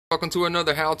welcome to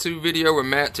another how-to video with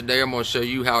Matt. Today I'm going to show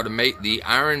you how to make the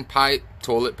iron pipe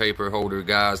toilet paper holder,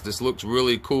 guys. This looks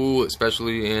really cool,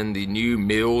 especially in the new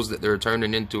mills that they're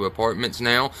turning into apartments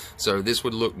now. So this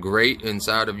would look great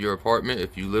inside of your apartment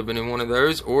if you live in one of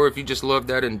those, or if you just love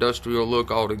that industrial look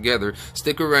altogether.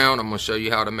 Stick around, I'm going to show you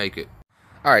how to make it.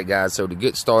 Alright guys, so to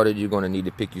get started, you're going to need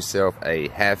to pick yourself a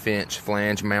 1/2-inch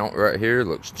flange mount right here. It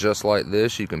looks just like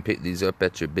this. You can pick these up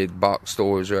at your big box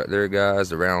stores right there,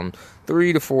 guys. Around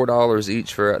 $3 to $4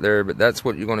 each for right there. But that's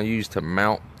what you're going to use to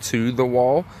mount to the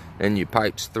wall. And your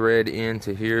pipes thread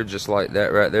into here just like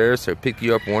that right there. So pick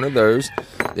you up one of those.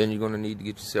 Then you're going to need to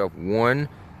get yourself one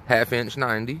 1/2-inch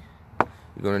 90.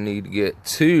 You're going to need to get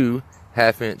two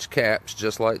 1/2-inch caps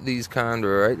just like these kind of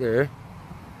right there.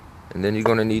 And then you're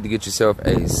going to need to get yourself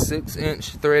a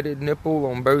 6-inch threaded nipple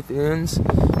on both ends.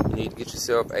 You need to get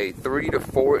yourself a 3 to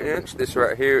 4 inch. This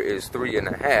right here is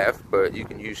 3.5, but you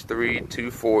can use 3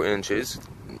 to 4 inches.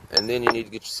 And then you need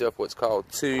to get yourself what's called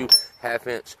two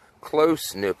 1/2-inch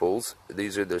close nipples.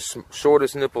 These are the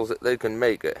shortest nipples that they can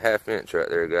make at 1/2 inch right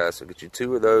there, guys. So get you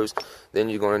two of those. Then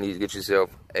you're going to need to get yourself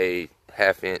a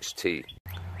 1/2-inch T.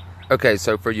 Okay,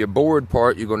 so for your board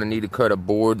part, you're going to need to cut a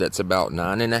board that's about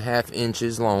 9.5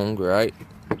 inches long, right?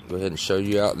 Go ahead and show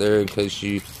you out there in case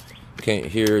you can't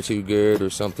hear too good or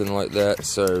something like that.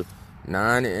 So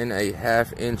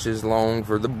 9.5 inches long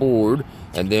for the board,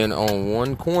 and then on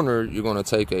one corner you're going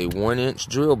to take a 1-inch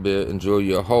drill bit and drill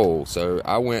you a hole. So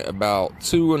I went about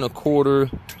 2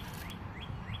 1/4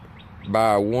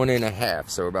 by 1.5,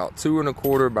 so about 2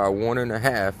 1/4 by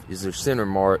 1.5 is the center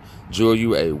mark. Drill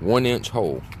you a 1-inch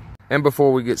hole. And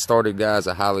before we get started, guys,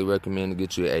 I highly recommend to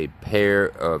get you a pair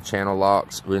of channel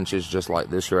locks, wrenches just like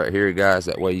this right here, guys.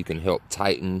 That way you can help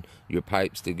tighten your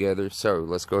pipes together. So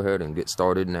let's go ahead and get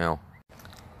started now.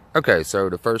 Okay, so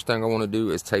the first thing I want to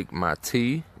do is take my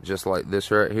T, just like this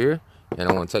right here, and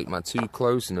I want to take my two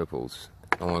close nipples.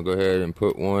 I want to go ahead and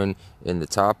put one in the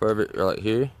top of it right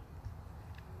here,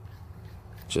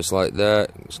 just like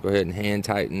that. Let's go ahead and hand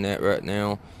tighten that right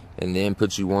now, and then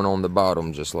put you one on the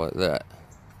bottom, just like that.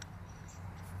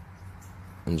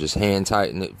 And just hand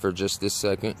tighten it for just this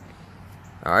second.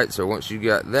 Alright, so once you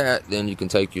got that, then you can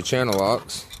take your channel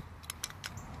locks,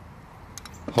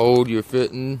 hold your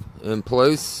fitting in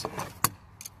place,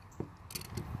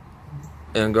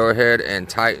 and go ahead and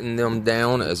tighten them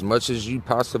down as much as you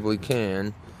possibly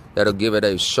can. That'll give it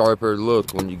a sharper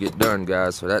look when you get done,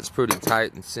 guys. So that's pretty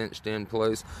tight and cinched in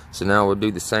place. So now we'll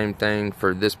do the same thing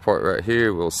for this part right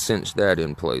here. We'll cinch that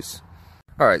in place.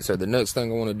 Alright, so the next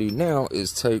thing I want to do now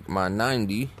is take my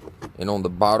 90, and on the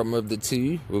bottom of the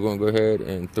T, we're going to go ahead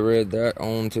and thread that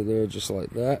onto there just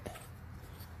like that.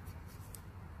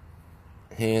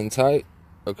 Hand tight.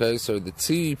 Okay, so the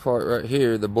T part right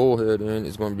here, the bullhead end,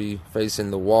 is going to be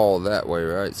facing the wall that way,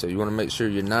 right? So you want to make sure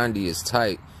your 90 is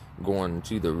tight going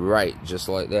to the right, just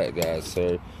like that, guys.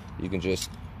 So you can just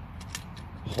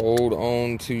hold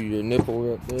on to your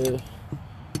nipple right there.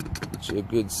 Get you a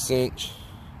good cinch.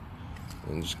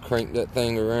 And just crank that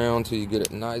thing around till you get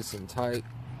it nice and tight.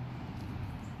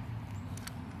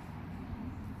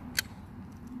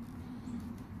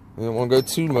 You don't want to go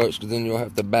too much, because then you'll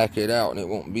have to back it out and it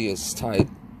won't be as tight.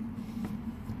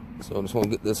 So I just want to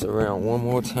get this around one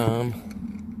more time.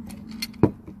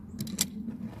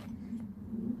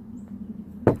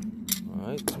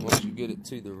 Alright, so once you get it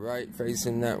to the right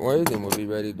facing that way, then we'll be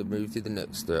ready to move to the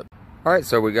next step. Alright,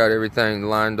 so we got everything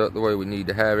lined up the way we need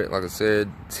to have it. Like I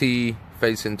said, T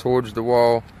facing towards the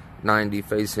wall, 90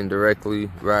 facing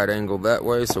directly right angle that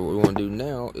way. So what we want to do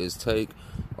now is take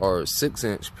our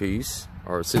 6-inch piece,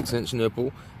 our 6-inch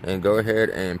nipple, and go ahead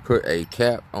and put a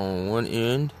cap on one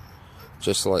end,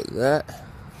 just like that.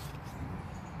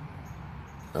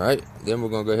 Alright, then we're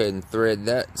going to go ahead and thread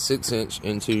that 6-inch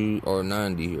into our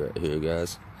 90 right here,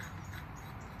 guys.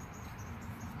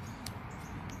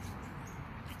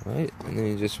 Alright, and then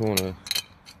you just want to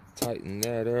tighten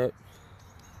that up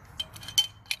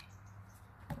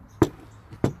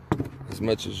as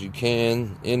much as you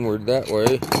can inward that way.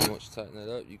 And once you tighten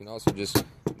that up, you can also just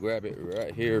grab it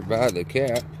right here by the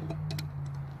cap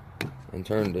and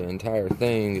turn the entire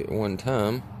thing at one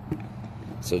time.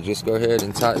 So just go ahead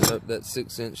and tighten up that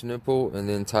 6-inch nipple, and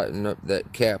then tighten up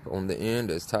that cap on the end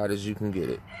as tight as you can get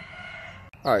it.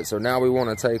 Alright, so now we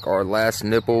want to take our last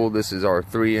nipple. This is our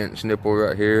 3-inch nipple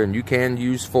right here, and you can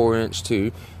use 4-inch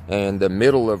too. And the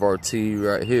middle of our T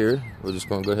right here, we're just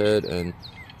going to go ahead and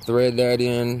thread that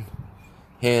in,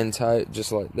 hand tight,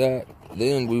 just like that.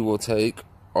 Then we will take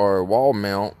our wall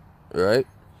mount, right?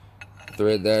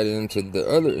 Thread that into the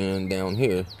other end down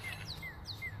here.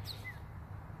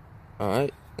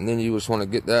 Alright, and then you just want to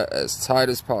get that as tight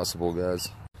as possible, guys.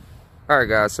 Alright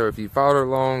guys, so if you followed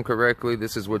along correctly,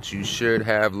 this is what you should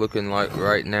have looking like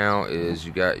right now. Is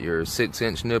you got your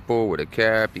 6-inch nipple with a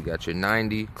cap, you got your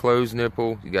 90 closed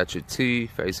nipple, you got your T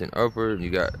facing upward, you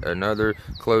got another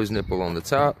closed nipple on the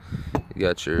top, you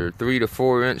got your 3 to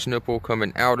 4 inch nipple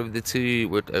coming out of the T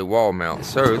with a wall mount.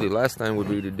 So the last thing would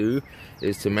be to do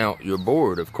is to mount your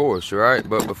board, of course, right?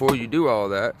 But before you do all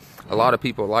that, a lot of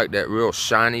people like that real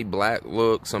shiny black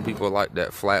look. Some people like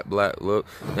that flat black look,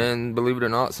 and believe it or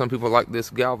not, some people like this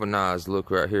galvanized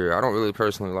look right here. I don't really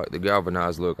personally like the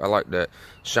galvanized look. I like that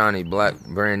shiny black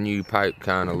brand new pipe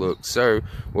kind of look. So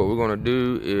what we're going to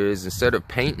do is, instead of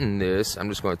painting this, I'm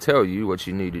just going to tell you what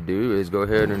you need to do is go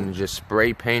ahead and just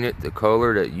spray paint it the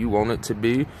color that you want it to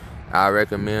be. I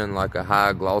recommend like a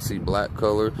high glossy black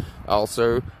color.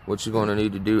 Also, what you're going to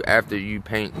need to do after you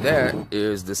paint that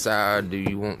is decide, do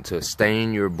you want to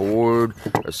stain your board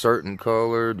a certain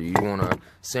color? Do you want to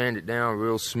sand it down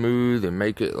real smooth and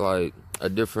make it like a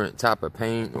different type of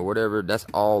paint or whatever? That's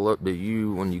all up to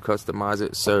you when you customize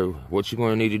it. So what you're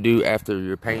going to need to do after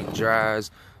your paint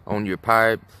dries on your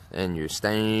pipe and your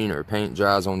stain or paint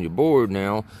dries on your board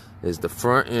now is the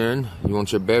front end. You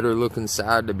want your better looking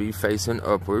side to be facing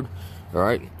upward. All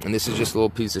right, and this is just a little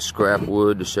piece of scrap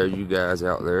wood to show you guys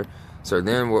out there. So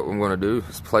then what we're going to do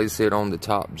is place it on the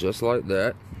top just like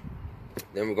that.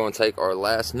 Then we're going to take our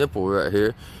last nipple right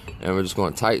here and we're just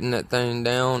going to tighten that thing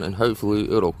down, and hopefully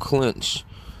it'll clench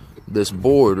this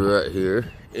board right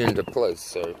here into place.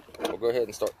 So we'll go ahead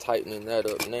and start tightening that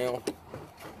up now.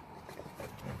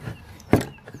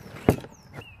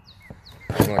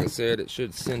 And like I said, it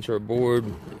should center our board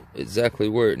exactly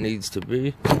where it needs to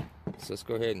be. So let's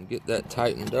go ahead and get that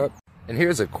tightened up. And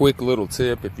here's a quick little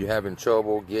tip: if you're having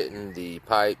trouble getting the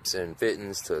pipes and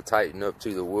fittings to tighten up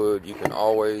to the wood, you can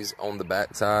always, on the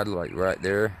back side, like right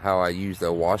there, how I used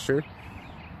a washer,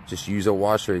 just use a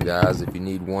washer, guys. If you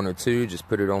need one or two, just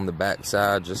put it on the back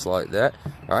side just like that.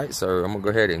 All right, so I'm gonna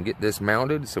go ahead and get this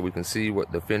mounted so we can see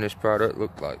what the finished product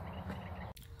looked like.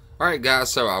 Alright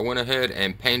guys, so I went ahead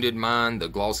and painted mine the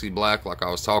glossy black like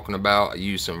I was talking about. I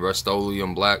used some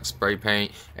Rust-Oleum black spray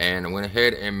paint and I went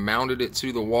ahead and mounted it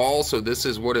to the wall. So this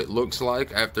is what it looks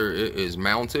like after it is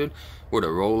mounted with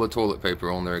a roll of toilet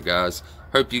paper on there, guys.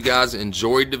 Hope you guys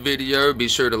enjoyed the video. Be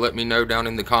sure to let me know down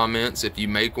in the comments if you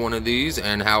make one of these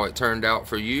and how it turned out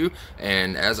for you.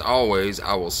 And as always,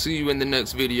 I will see you in the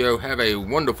next video. Have a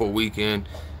wonderful weekend.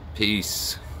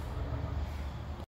 Peace.